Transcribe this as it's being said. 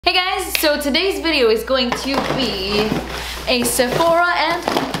Hey guys, so today's video is going to be a Sephora and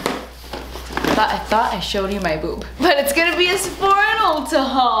I thought I showed you my boob, but it's gonna be a Sephora and Ulta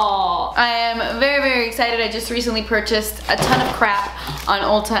haul. I am very excited. I just recently purchased a ton of crap on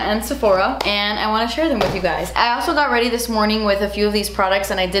Ulta and Sephora and I want to share them with you guys. I also got ready this morning with a few of these products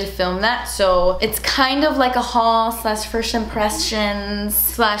and I did film that, so it's kind of like a haul slash first impressions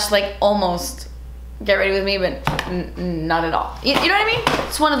slash like almost get ready with me, but not at all. You know what I mean?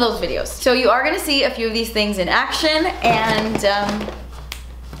 It's one of those videos. So you are gonna see a few of these things in action and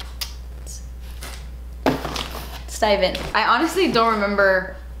let's dive in. I honestly don't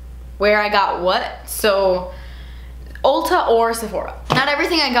remember where I got what, so Ulta or Sephora. Not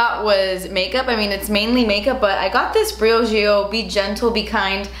everything I got was makeup. I mean, it's mainly makeup, but I got this Briogeo Be Gentle, Be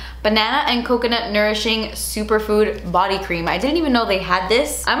Kind Banana and Coconut Nourishing Superfood Body Cream. I didn't even know they had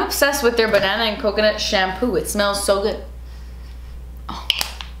this. I'm obsessed with their banana and coconut shampoo. It smells so good. Oh,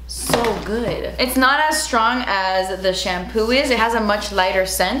 so good. It's not as strong as the shampoo is. It has a much lighter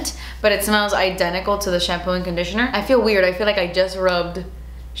scent, but it smells identical to the shampoo and conditioner. I feel weird. I feel like I just rubbed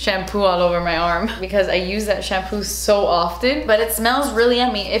shampoo all over my arm because I use that shampoo so often, but it smells really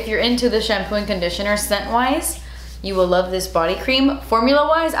yummy. If you're into the shampoo and conditioner scent wise, you will love this body cream. Formula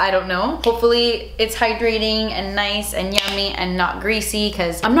wise, I don't know. Hopefully it's hydrating and nice and yummy and not greasy,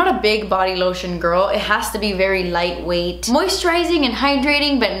 because I'm not a big body lotion girl. It has to be very lightweight, moisturizing and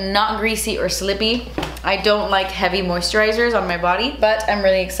hydrating, but not greasy or slippy. I don't like heavy moisturizers on my body, but I'm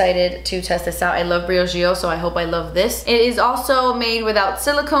really excited to test this out. I love Briogeo, so I hope I love this. It is also made without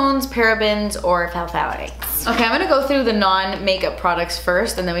silicones, parabens, or phthalates. Okay, I'm gonna go through the non-makeup products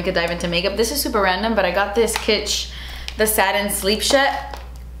first, and then we could dive into makeup. This is super random, but I got this Kitsch, the Satin Sleep Set.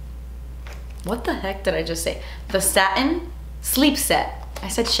 What the heck did I just say? The Satin Sleep Set. I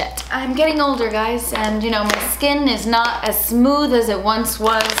said shit. I'm getting older, guys, and you know, my skin is not as smooth as it once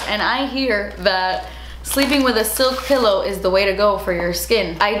was, and I hear that sleeping with a silk pillow is the way to go for your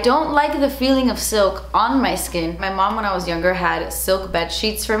skin. I don't like the feeling of silk on my skin. My mom, when I was younger, had silk bed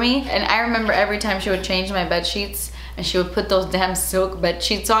sheets for me, and I remember every time she would change my bed sheets and she would put those damn silk bed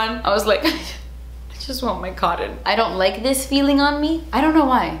sheets on, I was like, I just want my cotton. I don't like this feeling on me. I don't know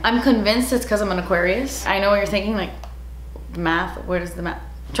why. I'm convinced it's because I'm an Aquarius. I know what you're thinking, like, math, where does the math?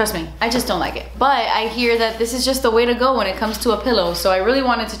 Trust me, I just don't like it. But I hear that this is just the way to go when it comes to a pillow. So I really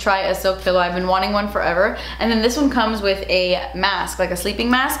wanted to try a silk pillow. I've been wanting one forever. And then this one comes with a mask, like a sleeping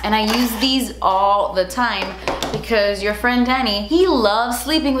mask. And I use these all the time because your friend Danny, he loves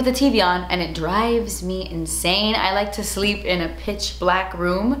sleeping with the TV on and it drives me insane. I like to sleep in a pitch black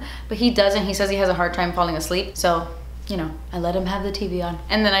room, but he doesn't. He says he has a hard time falling asleep. So, you know, I let him have the TV on.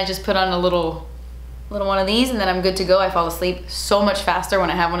 And then I just put on a little one of these and then I'm good to go. I fall asleep so much faster when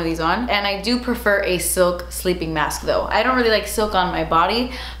I have one of these on. And I do prefer a silk sleeping mask though. I don't really like silk on my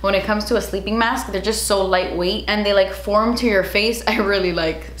body. When it comes to a sleeping mask, they're just so lightweight and they like form to your face. I really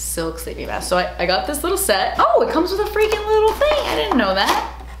like silk sleeping masks. So I got this little set. Oh, it comes with a freaking little thing. I didn't know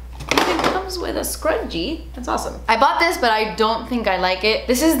that. It comes with a scrunchie. That's awesome. I bought this, but I don't think I like it.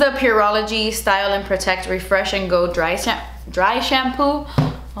 This is the Pureology Style and Protect Refresh and Go Dry Shampoo.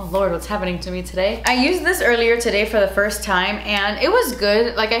 Oh Lord, what's happening to me today? I used this earlier today for the first time and it was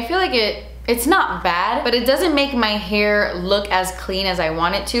good. Like, I feel like it's not bad, but it doesn't make my hair look as clean as I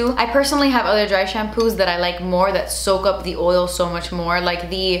want it to. I personally have other dry shampoos that I like more that soak up the oil so much more. Like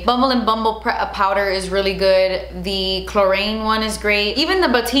the Bumble and Bumble powder is really good. The Chlorine one is great. Even the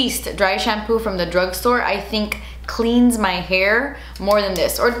Batiste dry shampoo from the drugstore, I think cleans my hair more than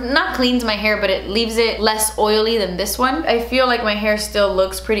this. Or not cleans my hair, but it leaves it less oily than this one. I feel like my hair still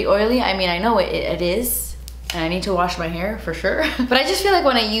looks pretty oily. I mean, I know it is. And I need to wash my hair for sure. But I just feel like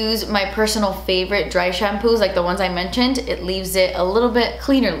when I use my personal favorite dry shampoos, like the ones I mentioned, it leaves it a little bit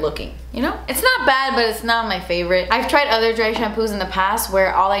cleaner looking. You know? It's not bad, but it's not my favorite. I've tried other dry shampoos in the past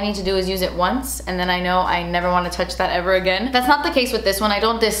where all I need to do is use it once and then I know I never want to touch that ever again. That's not the case with this one. I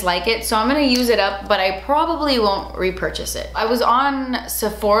don't dislike it, so I'm gonna use it up, but I probably won't repurchase it. I was on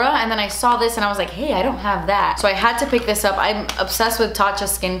Sephora and then I saw this and I was like, hey, I don't have that. So I had to pick this up. I'm obsessed with Tatcha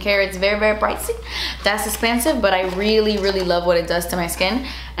skincare. It's very pricey. That's expensive, but I really love what it does to my skin.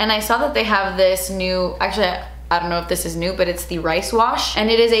 And I saw that they have this new, actually, I don't know if this is new, but it's the Rice Wash. And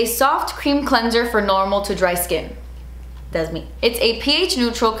it is a soft cream cleanser for normal to dry skin. That's me. It's a pH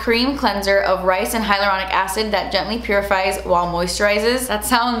neutral cream cleanser of rice and hyaluronic acid that gently purifies while moisturizes. That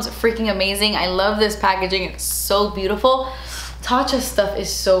sounds freaking amazing. I love this packaging. It's so beautiful. Tatcha stuff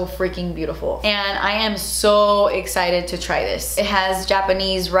is so freaking beautiful. And I am so excited to try this. It has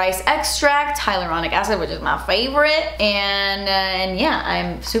Japanese rice extract, hyaluronic acid, which is my favorite. And yeah,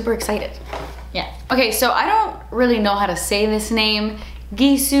 I'm super excited. Yeah. Okay, so I don't really know how to say this name.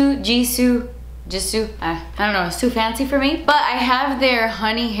 Gisou. I don't know, it's too fancy for me. But I have their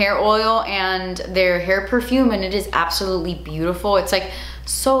honey hair oil and their hair perfume, and it is absolutely beautiful. It's like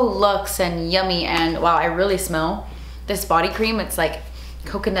so luxe and yummy, and wow, I really smell this body cream. It's like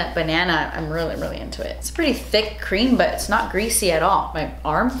coconut banana. I'm really into it. It's a pretty thick cream, but it's not greasy at all. My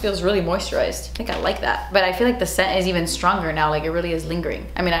arm feels really moisturized. I think I like that. But I feel like the scent is even stronger now. Like it really is lingering.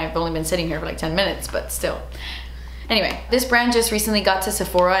 I mean, I've only been sitting here for like 10 minutes, but still. Anyway, this brand just recently got to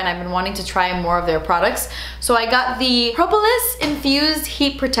Sephora, and I've been wanting to try more of their products. So I got the Propolis Infused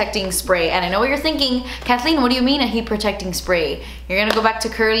Heat Protecting Spray. And I know what you're thinking, Kathleen, what do you mean a heat protecting spray? You're gonna go back to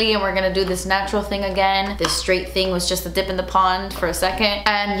curly and we're gonna do this natural thing again. This straight thing was just a dip in the pond for a second.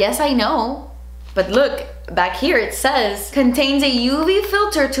 And yes, I know, but look, back here it says, contains a UV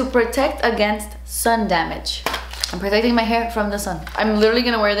filter to protect against sun damage. I'm protecting my hair from the sun. I'm literally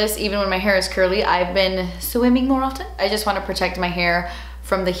gonna wear this even when my hair is curly. I've been swimming more often. I just wanna protect my hair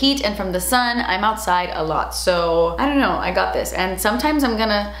from the heat and from the sun. I'm outside a lot, so I don't know, I got this. And sometimes I'm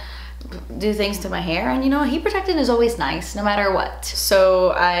gonna do things to my hair, and you know, heat protectant is always nice, no matter what.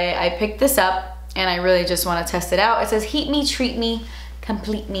 So I picked this up, and I really just wanna test it out. It says, heat me, treat me,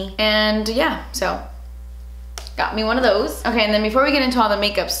 complete me. And yeah, so got me one of those. Okay, and then before we get into all the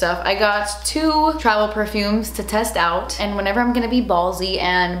makeup stuff, I got 2 travel perfumes to test out. And whenever I'm gonna be ballsy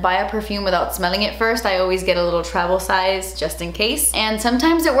and buy a perfume without smelling it first, I always get a little travel size just in case. And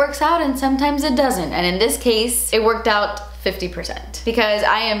sometimes it works out and sometimes it doesn't. And in this case, it worked out 50%, because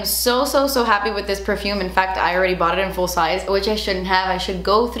I am so happy with this perfume. In fact, I already bought it in full size, which I shouldn't have. I should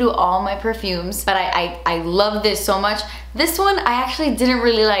go through all my perfumes, but I love this so much. This one I actually didn't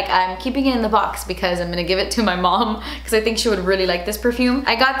really like. I'm keeping it in the box because I'm gonna give it to my mom because I think she would really like this perfume.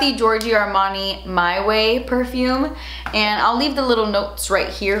 I got the Giorgio Armani My Way perfume, and I'll leave the little notes right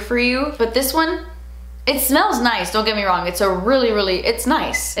here for you. But this one, it smells nice, don't get me wrong. It's it's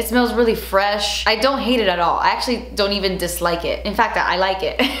nice. It smells really fresh. I don't hate it at all. I actually don't even dislike it. In fact, I like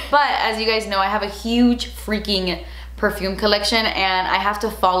it. But as you guys know, I have a huge freaking perfume collection, and I have to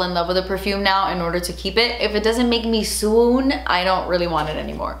fall in love with a perfume now in order to keep it. If it doesn't make me swoon, I don't really want it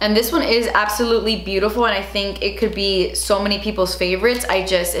anymore. And this one is absolutely beautiful, and I think it could be so many people's favorites.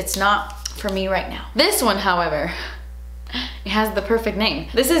 It's not for me right now. This one, however, it has the perfect name.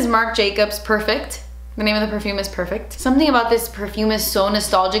 This is Marc Jacobs Perfect. The name of the perfume is Perfect. Something about this perfume is so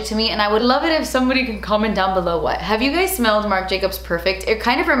nostalgic to me, and I would love it if somebody can comment down below what. Have you guys smelled Marc Jacobs Perfect? It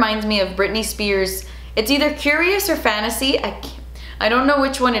kind of reminds me of Britney Spears. It's either Curious or Fantasy. I don't know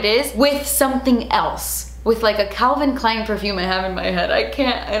which one it is, with something else. With like a Calvin Klein perfume I have in my head.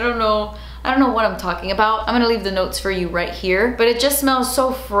 I don't know what I'm talking about. I'm gonna leave the notes for you right here. But it just smells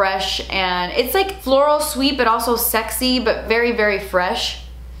so fresh, and it's like floral sweet, but also sexy, but very fresh.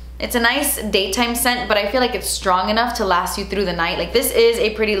 It's a nice daytime scent, but I feel like it's strong enough to last you through the night. Like, this is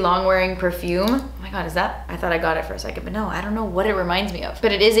a pretty long wearing perfume. Oh my God, is that? I thought I got it for a second, but no, I don't know what it reminds me of.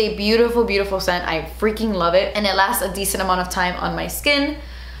 But it is a beautiful scent. I freaking love it. And it lasts a decent amount of time on my skin.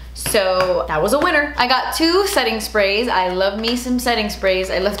 So that was a winner. I got 2 setting sprays. I love me some setting sprays.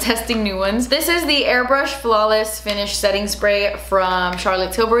 I love testing new ones. This is the Airbrush Flawless Finish Setting Spray from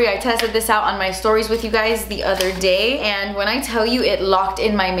Charlotte Tilbury. I tested this out on my stories with you guys the other day, and when I tell you it locked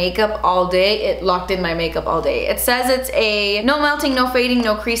in my makeup all day, it locked in my makeup all day. It says it's a no melting, no fading,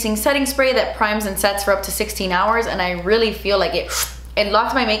 no creasing setting spray that primes and sets for up to 16 hours, and I really feel like it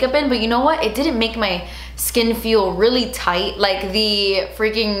locked my makeup in, but you know what? It didn't make my skin feel really tight like the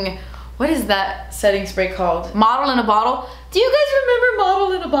freaking, what is that setting spray called? Model in a Bottle. Do you guys remember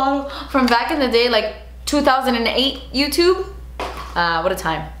Model in a Bottle from back in the day, like 2008 YouTube? What a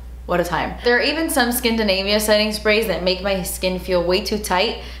time. What a time. There are even some Scandinavia setting sprays that make my skin feel way too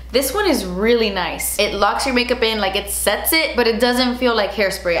tight. This one is really nice. It locks your makeup in, like it sets it, but it doesn't feel like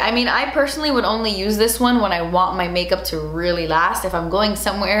hairspray. I mean, I personally would only use this one when I want my makeup to really last. If I'm going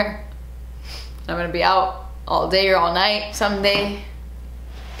somewhere, I'm gonna be out all day or all night someday,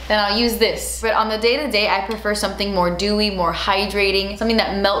 then I'll use this. But on the day-to-day, I prefer something more dewy, more hydrating, something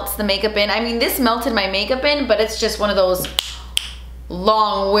that melts the makeup in. I mean, this melted my makeup in, but it's just one of those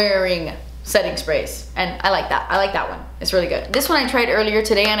long wearing setting sprays, and I like that. I like that one. It's really good. This one I tried earlier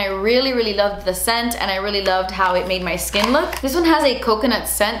today, and I really loved the scent, and I really loved how it made my skin look. This one has a coconut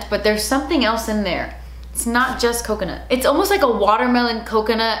scent, but there's something else in there. It's not just coconut. It's almost like a watermelon,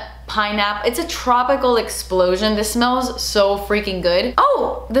 coconut, pineapple. It's a tropical explosion. This smells so freaking good.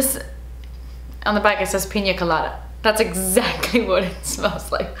 Oh, this, on the back it says pina colada. That's exactly what it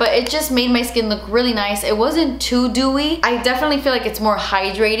smells like. But it just made my skin look really nice. It wasn't too dewy. I definitely feel like it's more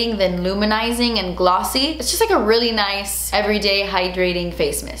hydrating than luminizing and glossy. It's just like a really nice, everyday hydrating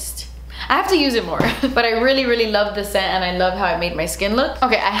face mist. I have to use it more. But I really love the scent and I love how it made my skin look.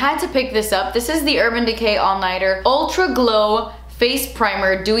 Okay, I had to pick this up. This is the Urban Decay All Nighter Ultra Glow Face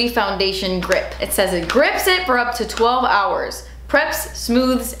Primer Dewy Foundation Grip. It says it grips it for up to 12 hours. Preps,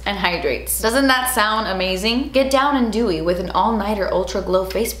 smooths, and hydrates. Doesn't that sound amazing? Get down and dewy with an all-nighter Ultra Glow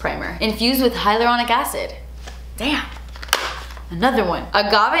Face Primer infused with hyaluronic acid. Damn. Another one.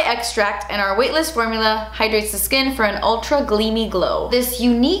 Agave extract and our weightless formula hydrates the skin for an ultra gleamy glow. This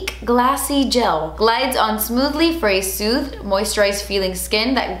unique glassy gel glides on smoothly for a soothed, moisturized feeling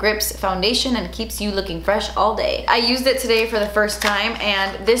skin that grips foundation and keeps you looking fresh all day. I used it today for the first time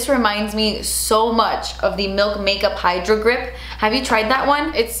and this reminds me so much of the Milk Makeup Hydro Grip. Have you tried that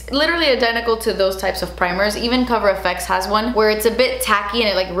one? It's literally identical to those types of primers. Even Cover FX has one where it's a bit tacky and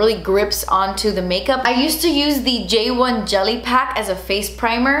it like really grips onto the makeup. I used to use the J1 Jelly Pack as a face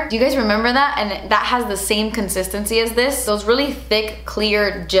primer. Do you guys remember that? And that has the same consistency as this. Those really thick,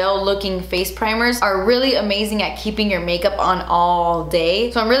 clear, gel looking face primers are really amazing at keeping your makeup on all day.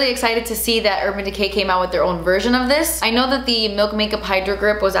 So I'm really excited to see that Urban Decay came out with their own version of this. I know that the Milk Makeup Hydro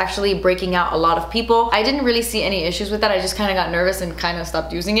Grip was actually breaking out a lot of people. I didn't really see any issues with that. I just kind of got nervous and kind of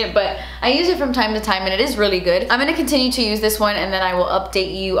stopped using it, but I use it from time to time and it is really good. I'm gonna continue to use this one and then I will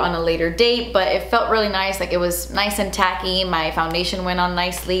update you on a later date, but it felt really nice. Like it was nice and tacky. My foundation went on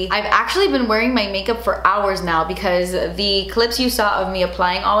nicely. I've actually been wearing my makeup for hours now because the clips you saw of me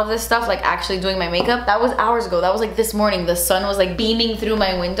applying all of this stuff, like actually doing my makeup, that was hours ago. That was like this morning. The sun was like beaming through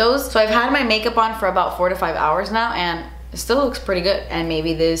my windows. So I've had my makeup on for about 4 to 5 hours now and it still looks pretty good, and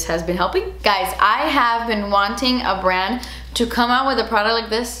maybe this has been helping. Guys, I have been wanting a brand to come out with a product like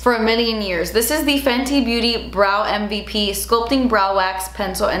this for a million years. This is the Fenty Beauty Brow MVP Sculpting Brow Wax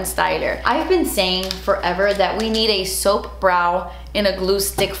Pencil and Styler. I've been saying forever that we need a soap brow in a glue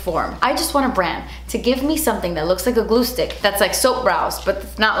stick form. I just want a brand to give me something that looks like a glue stick that's like soap brows, but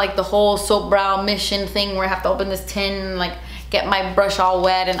it's not like the whole soap brow mission thing where I have to open this tin and like get my brush all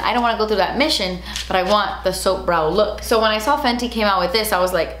wet, and I don't want to go through that mission, but I want the soap brow look. So when I saw Fenty came out with this, I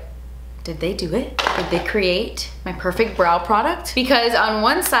was like, did they do it? Did they create my perfect brow product? Because on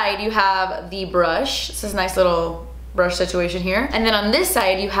one side you have the brush. This is a nice little brush situation here. And then on this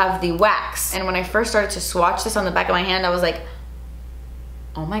side you have the wax. And when I first started to swatch this on the back of my hand, I was like,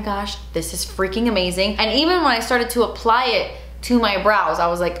 oh my gosh, this is freaking amazing. And even when I started to apply it to my brows, I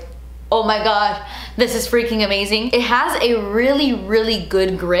was like, oh my god, this is freaking amazing. It has a really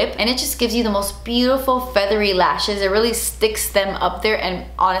good grip and it just gives you the most beautiful feathery lashes. It really sticks them up there and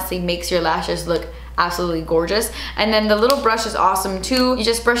honestly makes your lashes look absolutely gorgeous. And then the little brush is awesome too. You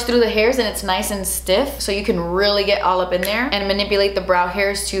just brush through the hairs and it's nice and stiff, so you can really get all up in there and manipulate the brow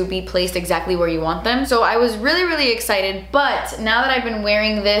hairs to be placed exactly where you want them. So I was really excited, but now that I've been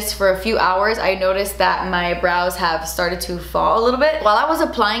wearing this for a few hours, I noticed that my brows have started to fall a little bit. While I was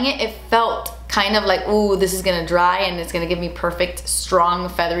applying it, it felt kind of like, ooh, this is gonna dry and it's gonna give me perfect, strong,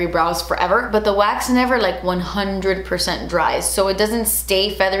 feathery brows forever. But the wax never like 100% dries. So it doesn't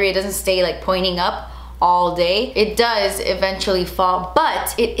stay feathery, it doesn't stay like pointing up all day. It does eventually fall,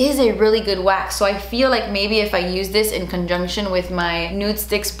 but it is a really good wax. So I feel like maybe if I use this in conjunction with my Nude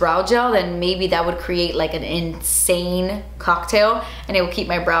Sticks brow gel, then maybe that would create like an insane cocktail and it will keep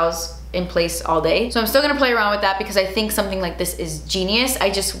my brows in place all day. So I'm still gonna play around with that because I think something like this is genius. I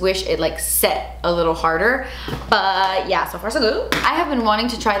just wish it like set a little harder. But yeah, so far so good. I have been wanting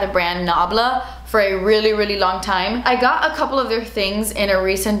to try the brand Nabla for a really long time. I got a couple of their things in a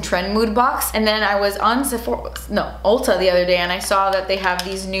recent trend mood box, and then I was on Sephora, no, Ulta the other day, and I saw that they have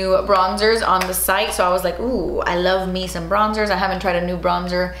these new bronzers on the site. So I was like, ooh, I love me some bronzers. I haven't tried a new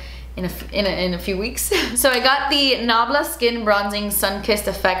bronzer in a few weeks. So I got the Nabla Skin Bronzing Sun-Kissed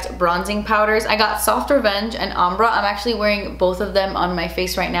Effect bronzing powders. I got Soft Revenge and Ambra. I'm actually wearing both of them on my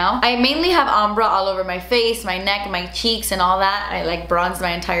face right now. I mainly have Ambra all over my face, my neck, my cheeks, and all that. I like bronzed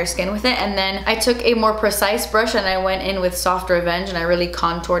my entire skin with it. And then I took a more precise brush and I went in with Soft Revenge and I really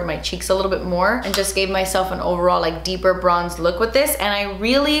contoured my cheeks a little bit more and just gave myself an overall like deeper bronze look with this. And I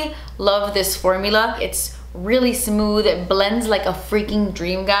really love this formula. It's really smooth, it blends like a freaking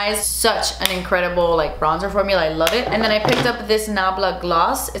dream, guys. Such an incredible like bronzer formula, I love it. And then I picked up this Nabla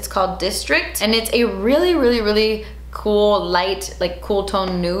gloss, it's called District, and it's a really cool, light, like cool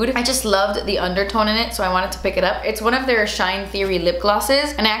tone nude. I just loved the undertone in it, so I wanted to pick it up. It's one of their Shine Theory lip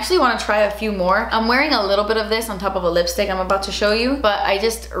glosses, and I actually want to try a few more. I'm wearing a little bit of this on top of a lipstick I'm about to show you, but I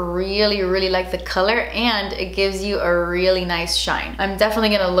just really like the color, and it gives you a really nice shine. I'm definitely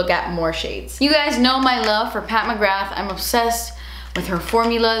gonna look at more shades. You guys know my love for Pat McGrath. I'm obsessed with her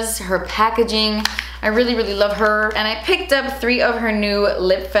formulas, her packaging. I really love her. And I picked up 3 of her new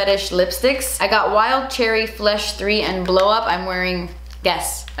Lip Fetish lipsticks. I got Wild Cherry, Flesh 3, and Blow Up. I'm wearing,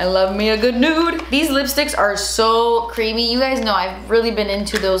 guess, I love me a good nude. These lipsticks are so creamy. You guys know I've really been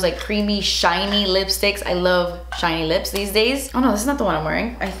into those like creamy, shiny lipsticks. I love shiny lips these days. Oh no, this is not the one I'm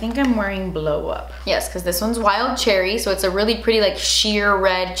wearing. I think I'm wearing Blow Up. Yes, because this one's Wild Cherry. So it's a really pretty like sheer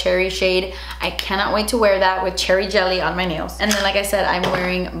red cherry shade. I cannot wait to wear that with cherry jelly on my nails. And then like I said, I'm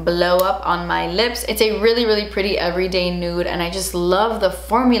wearing Blow Up on my lips. It's a really, really pretty everyday nude. And I just love the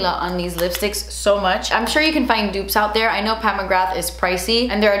formula on these lipsticks so much. I'm sure you can find dupes out there. I know Pat McGrath is pricey.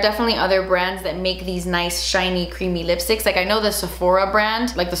 And there are definitely other brands that make these nice, shiny, creamy lipsticks. Like I know the Sephora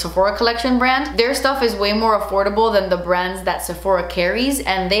brand, like the Sephora collection brand. Their stuff is way more affordable than the brands that Sephora carries.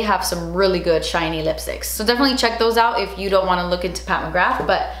 And they have some really good shiny lipsticks. So definitely check those out if you don't want to look into Pat McGrath.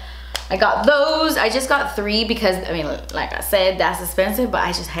 But I got those. I just got 3 because, I mean, like I said, that's expensive, but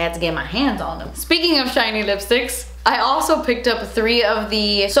I just had to get my hands on them. Speaking of shiny lipsticks, I also picked up 3 of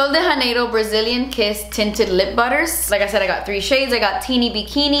the Sol de Janeiro Brazilian Kiss tinted lip butters. Like I said, I got 3 shades. I got Teeny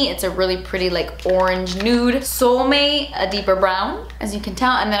Bikini. It's a really pretty like orange nude. Soulmate, a deeper brown, as you can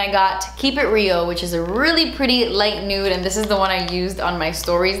tell. And then I got Keep It Rio, which is a really pretty light nude. And this is the one I used on my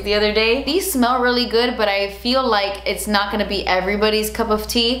stories the other day. These smell really good, but I feel like it's not gonna be everybody's cup of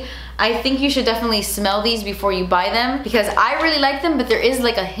tea. I think you should definitely smell these before you buy them because I really like them, but there is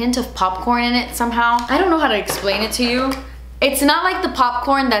like a hint of popcorn in it somehow. I don't know how to explain it to you. It's not like the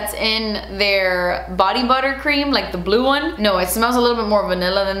popcorn that's in their body butter cream, like the blue one. No, it smells a little bit more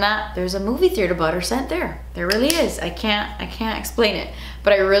vanilla than that. There's a movie theater butter scent there. There really is. I can't explain it.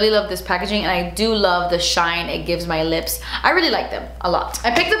 But I really love this packaging and I do love the shine it gives my lips. I really like them a lot.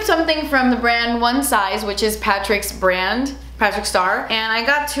 I picked up something from the brand One Size, which is Patrick's brand. Patrick Star, and I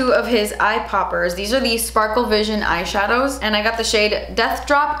got 2 of his eye poppers. These are the Sparkle Vision eyeshadows, and I got the shade Death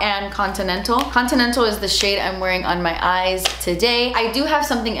Drop and Continental. Continental is the shade I'm wearing on my eyes today. I do have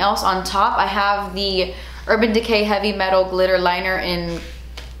something else on top. I have the Urban Decay Heavy Metal Glitter Liner in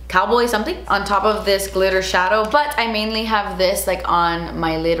Cowboy something on top of this glitter shadow, but I mainly have this like on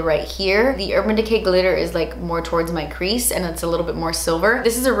my lid right here. The Urban Decay glitter is like more towards my crease and it's a little bit more silver.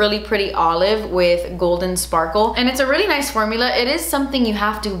 This is a really pretty olive with golden sparkle and it's a really nice formula. It is something you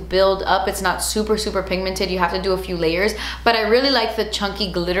have to build up. It's not super pigmented. You have to do a few layers, but I really like the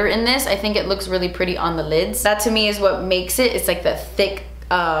chunky glitter in this. I think it looks really pretty on the lids. That to me is what makes it. It's like the thick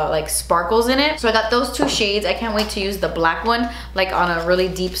like sparkles in it. So I got those 2 shades. I can't wait to use the black one like on a really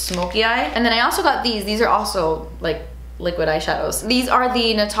deep smoky eye. And then I also got these. These are also like liquid eyeshadows. These are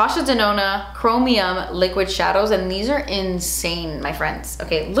the Natasha Denona Chromium liquid shadows and these are insane, my friends.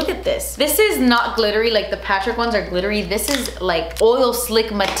 Okay, look at this. This is not glittery like the Patrick ones are glittery. This is like oil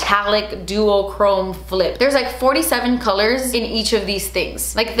slick metallic duochrome flip. There's like 47 colors in each of these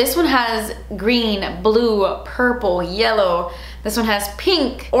things. Like this one has green, blue, purple, yellow. This one has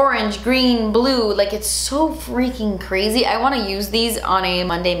pink, orange, green, blue. Like it's so freaking crazy. I want to use these on a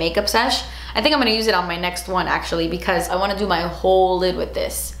Monday makeup sesh. I think I'm gonna use it on my next one actually because I want to do my whole lid with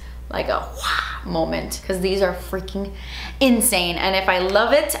this. Like a wow moment because these are freaking insane and if I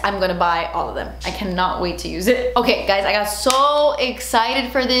love it I'm gonna buy all of them. I cannot wait to use it. Okay guys, I got so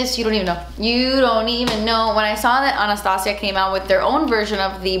excited for this. You don't even know. You don't even know. When I saw that Anastasia came out with their own version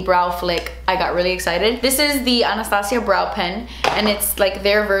of the brow flick, I got really excited. This is the Anastasia brow pen and it's like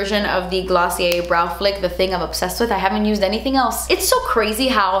their version of the Glossier brow flick, the thing I'm obsessed with. I haven't used anything else. It's so crazy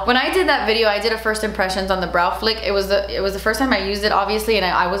how when I did that video, I did a first impressions on the brow flick. It was the first time I used it obviously and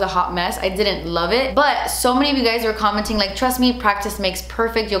I was a hot mess. I didn't love it, but so many of you guys were commenting like, trust me, practice makes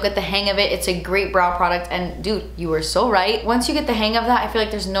perfect. You'll get the hang of it. It's a great brow product and dude, you were so right. Once you get the hang of that, I feel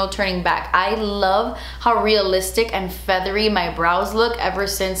like there's no turning back. I love how realistic and feathery my brows look ever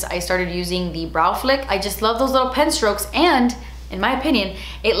since I started using the brow flick. I just love those little pen strokes and in my opinion,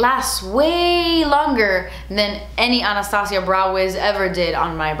 it lasts way longer than any Anastasia Brow Wiz ever did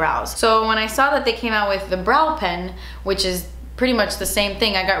on my brows. So when I saw that they came out with the brow pen, which is pretty much the same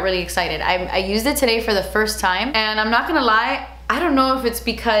thing, I got really excited. I used it today for the first time and I'm not gonna lie, I don't know if it's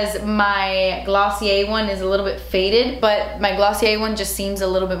because my Glossier one is a little bit faded, but my Glossier one just seems a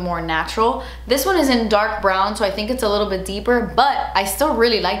little bit more natural. This one is in dark brown, so I think it's a little bit deeper, but I still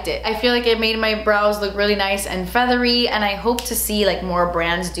really liked it. I feel like it made my brows look really nice and feathery, and I hope to see like more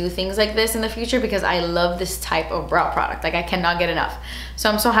brands do things like this in the future because I love this type of brow product. Like I cannot get enough. So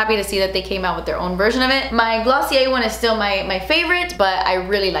I'm so happy to see that they came out with their own version of it. My Glossier one is still my favorite, but I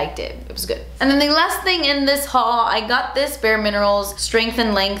really liked it. It was good. And then the last thing in this haul, I got this Bare Minerals Strength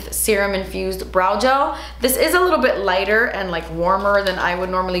and Length Serum Infused Brow Gel. This is a little bit lighter and like warmer than I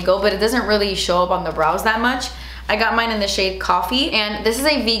would normally go, but it doesn't really show up on the brows that much. I got mine in the shade Coffee, and this is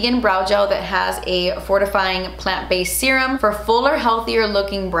a vegan brow gel that has a fortifying plant-based serum for fuller, healthier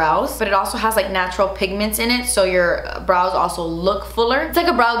looking brows, but it also has like natural pigments in it, so your brows also look fuller. It's like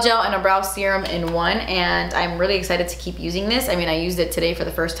a brow gel and a brow serum in one, and I'm really excited to keep using this. I mean, I used it today for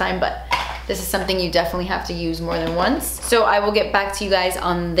the first time, but this is something you definitely have to use more than once. So I will get back to you guys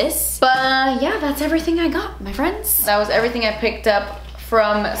on this. But yeah, that's everything I got, my friends. That was everything I picked up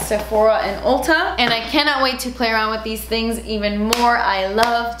from Sephora and Ulta. And I cannot wait to play around with these things even more. I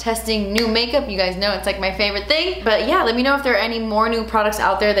love testing new makeup. You guys know it's like my favorite thing. But yeah, let me know if there are any more new products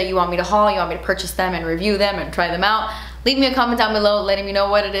out there that you want me to haul, you want me to purchase them and review them and try them out. Leave me a comment down below letting me know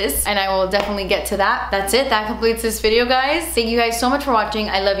what it is, and I will definitely get to that. That's it. That completes this video, guys. Thank you guys so much for watching.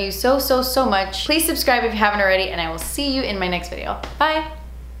 I love you so, so, so much. Please subscribe if you haven't already, and I will see you in my next video. Bye.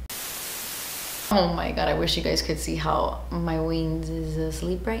 Oh my god, I wish you guys could see how my Weens is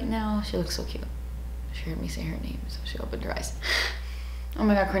asleep right now. She looks so cute. She heard me say her name, so she opened her eyes. Oh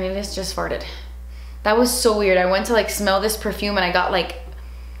my god, Cornelius just farted. That was so weird. I went to like smell this perfume and I got like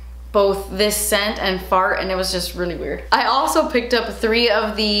both this scent and fart, and it was just really weird. I also picked up 3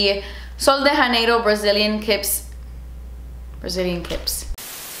 of the Sol de Janeiro Brazilian Kips